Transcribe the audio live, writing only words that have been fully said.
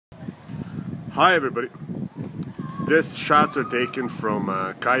Hi everybody. These shots are taken from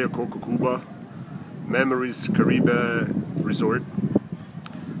Cayo Coco, Cuba, Memories Caribe Resort,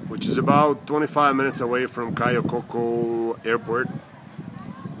 which is about 25 minutes away from Cayo Coco Airport.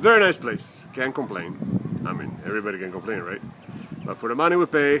 Very nice place, can't complain. I mean, everybody can complain, right? But for the money we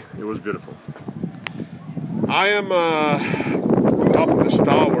pay, it was beautiful. I am on top of this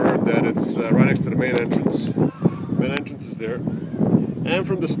tower that it's right next to the main entrance. Main entrance is there. And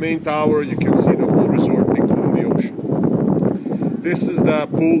from this main tower you can see the whole resort, including the ocean. This is the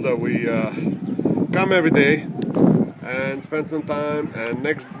pool that we come every day and spend some time, and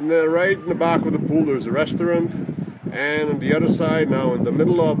right in the back of the pool there's a restaurant, and on the other side, now in the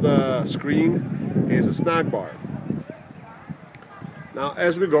middle of the screen, is a snack bar. Now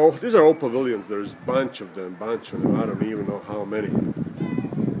as we go, these are all pavilions, there's a bunch of them, I don't even know how many.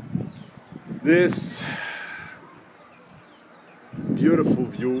 This beautiful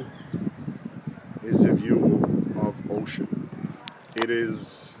view is a view of ocean. It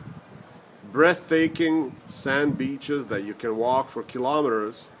is breathtaking sand beaches that you can walk for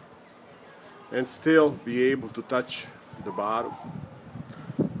kilometers and still be able to touch the bottom,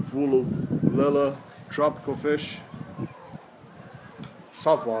 full of little tropical fish,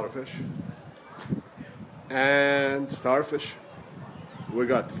 saltwater fish, and starfish. We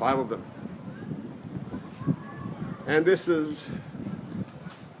got 5 of them. And this is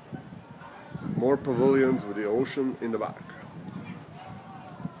more pavilions with the ocean in the back.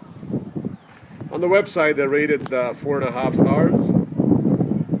 On the website they rated 4.5 stars.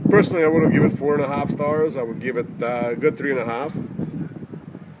 Personally I wouldn't give it 4.5 stars, I would give it a good 3.5.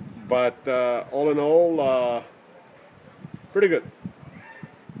 But all in all, pretty good.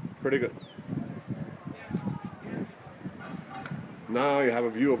 Pretty good. Now you have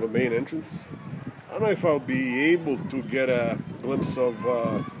a view of a main entrance. I don't know if I'll be able to get a glimpse of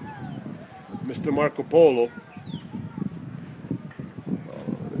Mr. Marco Polo,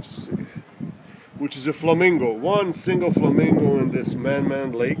 let's just see, which is a flamingo, one single flamingo in this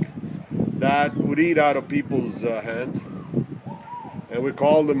man-made lake that would eat out of people's hands. And we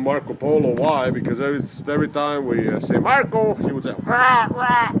call him Marco Polo. Why? Because every time we say Marco, he would say rah,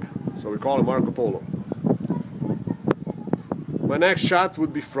 rah. So we call him Marco Polo. My next shot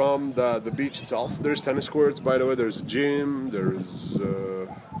would be from the beach itself. There's tennis courts, by the way, there's a gym, there's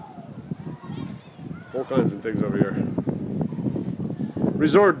all kinds of things over here.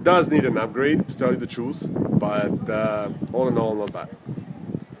 Resort does need an upgrade, to tell you the truth, but all in all, not bad.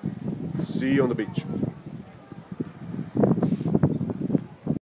 See you on the beach.